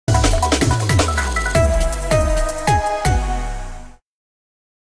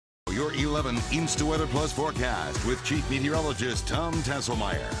Insta Weather Plus forecast with Chief Meteorologist Tom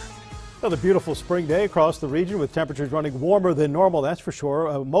Tasselmeyer. Another beautiful spring day across the region with temperatures running warmer than normal, that's for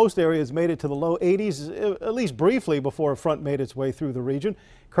sure. Most areas made it to the low 80s, at least briefly, before a front made its way through the region.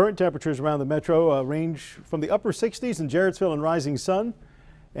 Current temperatures around the metro range from the upper 60s in Jarrettsville and Rising Sun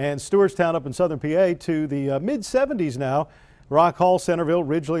and Stewartstown up in southern PA to the mid 70s now. Rock Hall, Centerville,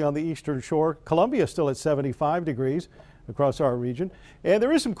 Ridgely on the eastern shore. Columbia still at 75 degrees across our region. And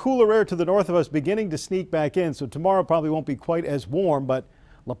there is some cooler air to the north of us beginning to sneak back in, so tomorrow probably won't be quite as warm, but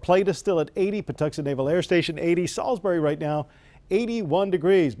La Plata still at 80, Patuxent Naval Air Station 80, Salisbury right now 81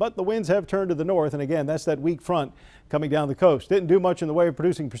 degrees. But the winds have turned to the north, and again, that's that weak front coming down the coast. Didn't do much in the way of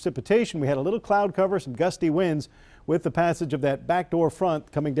producing precipitation. We had a little cloud cover, some gusty winds with the passage of that backdoor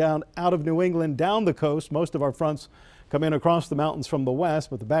front coming down out of New England down the coast. Most of our fronts come in across the mountains from the west,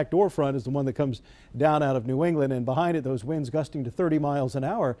 but the backdoor front is the one that comes down out of New England, and behind it, those winds gusting to 30 miles an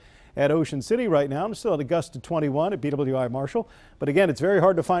hour at Ocean City right now. I'm still at a gust of 21 at BWI Marshall. But again, it's very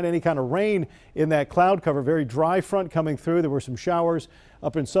hard to find any kind of rain in that cloud cover. Very dry front coming through. There were some showers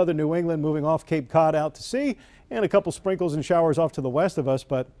up in southern New England moving off Cape Cod out to sea, and a couple sprinkles and showers off to the west of us.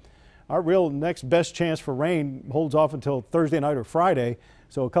 But our real next best chance for rain holds off until Thursday night or Friday.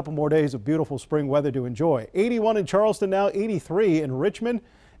 So a couple more days of beautiful spring weather to enjoy. 81 in Charleston now, 83 in Richmond.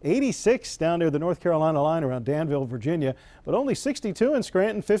 86 down near the North Carolina line around Danville, Virginia, but only 62 in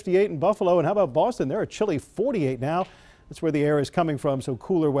Scranton, 58 in Buffalo. And how about Boston? They're a chilly 48 now. That's where the air is coming from, so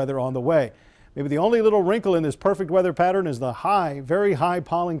cooler weather on the way. Maybe the only little wrinkle in this perfect weather pattern is the high, very high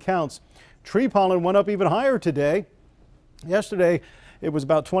pollen counts. Tree pollen went up even higher today. Yesterday, it was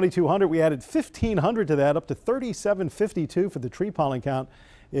about 2,200. We added 1,500 to that, up to 3,752 for the tree pollen count.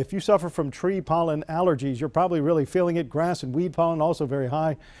 If you suffer from tree pollen allergies, you're probably really feeling it. Grass and weed pollen also very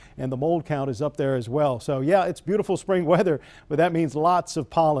high, and the mold count is up there as well. So yeah, it's beautiful spring weather, but that means lots of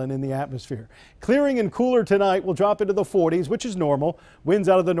pollen in the atmosphere. Clearing and cooler tonight. Will drop into the 40s, which is normal. Winds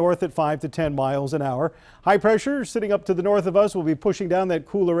out of the north at 5 to 10 miles an hour. High pressure sitting up to the north of us will be pushing down that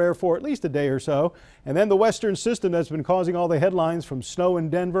cooler air for at least a day or so. And then the western system that's been causing all the headlines, from snow in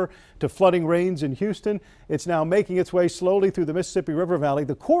Denver to flooding rains in Houston, it's now making its way slowly through the Mississippi River Valley.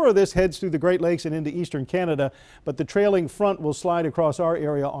 The core of this heads through the Great Lakes and into eastern Canada, but the trailing front will slide across our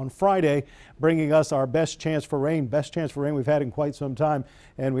area on Friday, bringing us our best chance for rain we've had in quite some time,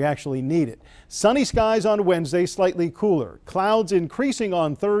 and we actually need it. Sunny skies on Wednesday, slightly cooler. Clouds increasing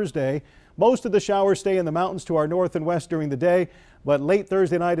on Thursday. Most of the showers stay in the mountains to our north and west during the day, but late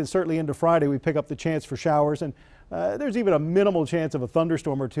Thursday night and certainly into Friday, we pick up the chance for showers, and there's even a minimal chance of a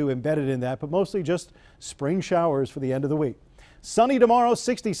thunderstorm or two embedded in that, but mostly just spring showers for the end of the week. Sunny tomorrow,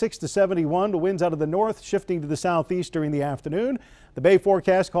 66 to 71. The winds out of the north shifting to the southeast during the afternoon. The Bay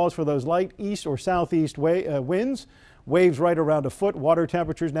forecast calls for those light east or southeast winds. Waves right around a foot. Water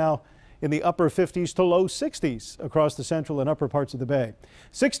temperatures now in the upper 50s to low 60s across the central and upper parts of the bay.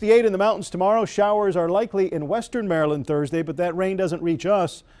 68 in the mountains tomorrow. Showers are likely in western Maryland Thursday, but that rain doesn't reach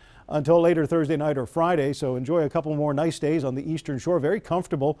us until later Thursday night or Friday. So enjoy a couple more nice days on the eastern shore. Very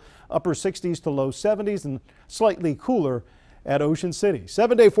comfortable, upper 60s to low 70s, and slightly cooler at Ocean City.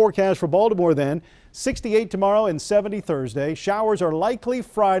 7-day forecast for Baltimore then. 68 tomorrow and 70 Thursday. Showers are likely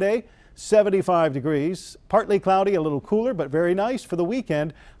Friday. 75 degrees. Partly cloudy, a little cooler, but very nice for the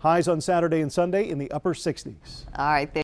weekend. Highs on Saturday and Sunday in the upper 60s. All right.